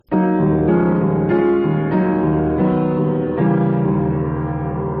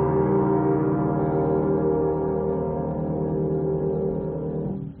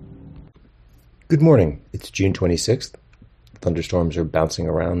Good morning. It's June 26th. Thunderstorms are bouncing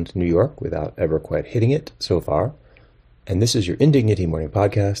around New York without ever quite hitting it so far. And this is your Indignity Morning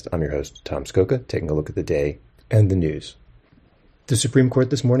Podcast. I'm your host, Tom Skoka, taking a look at the day and the news. The Supreme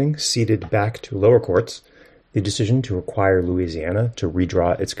Court this morning ceded back to lower courts the decision to require Louisiana to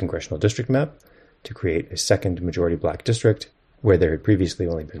redraw its congressional district map to create a second majority black district where there had previously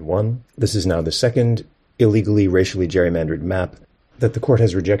only been one. This is now the second illegally racially gerrymandered map that the court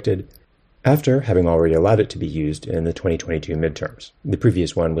has rejected after having already allowed it to be used in the 2022 midterms. The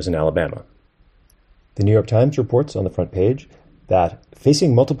previous one was in Alabama. The New York Times reports on the front page that,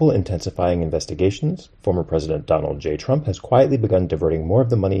 facing multiple intensifying investigations, former President Donald J. Trump has quietly begun diverting more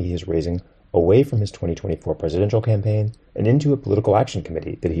of the money he is raising away from his 2024 presidential campaign and into a political action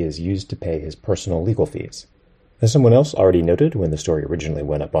committee that he has used to pay his personal legal fees. As someone else already noted when the story originally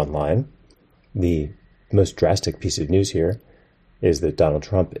went up online, the most drastic piece of news here is that Donald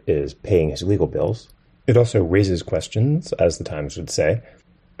Trump is paying his legal bills. It also raises questions, as the Times would say,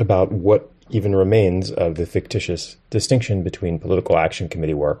 about what even remains of the fictitious distinction between political action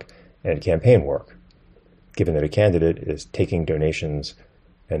committee work and campaign work, given that a candidate is taking donations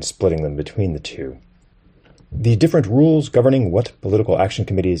and splitting them between the two. The different rules governing what political action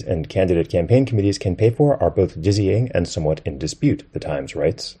committees and candidate campaign committees can pay for are both dizzying and somewhat in dispute, the Times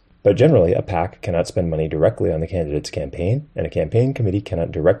writes. But generally, a PAC cannot spend money directly on the candidate's campaign, and a campaign committee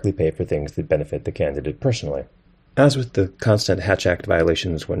cannot directly pay for things that benefit the candidate personally. As with the constant Hatch Act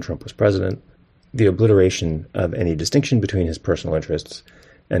violations when Trump was president, the obliteration of any distinction between his personal interests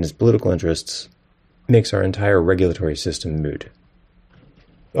and his political interests makes our entire regulatory system moot.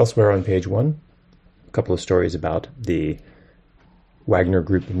 Elsewhere on page 1, a couple of stories about the Wagner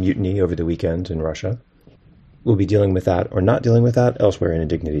Group mutiny over the weekend in Russia. We'll be dealing with that or not dealing with that elsewhere in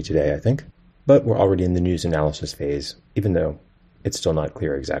Indignity today, I think. But we're already in the news analysis phase, even though it's still not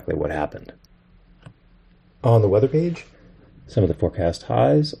clear exactly what happened. On the weather page, some of the forecast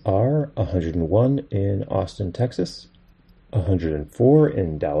highs are 101 in Austin, Texas, 104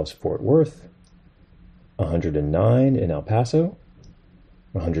 in Dallas-Fort Worth, 109 in El Paso,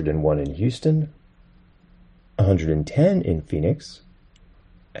 101 in Houston, 110 in Phoenix,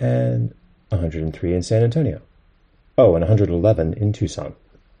 and 103 in San Antonio. Oh, and 111 in Tucson.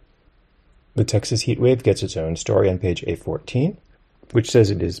 The Texas heat wave gets its own story on page A14, which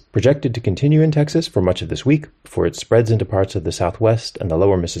says it is projected to continue in Texas for much of this week before it spreads into parts of the Southwest and the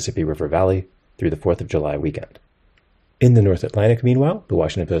lower Mississippi River Valley through the 4th of July weekend. In the North Atlantic, meanwhile, the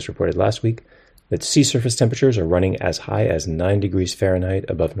Washington Post reported last week that sea surface temperatures are running as high as 9 degrees Fahrenheit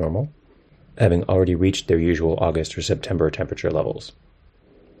above normal, having already reached their usual August or September temperature levels.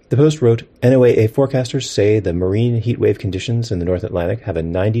 The Post wrote, NOAA forecasters say the marine heat wave conditions in the North Atlantic have a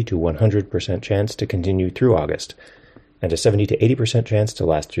 90 to 100% chance to continue through August, and a 70 to 80% chance to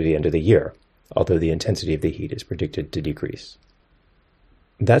last through the end of the year, although the intensity of the heat is predicted to decrease.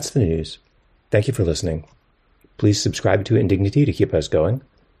 That's the news. Thank you for listening. Please subscribe to Indignity to keep us going,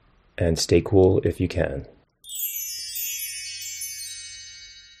 and stay cool if you can.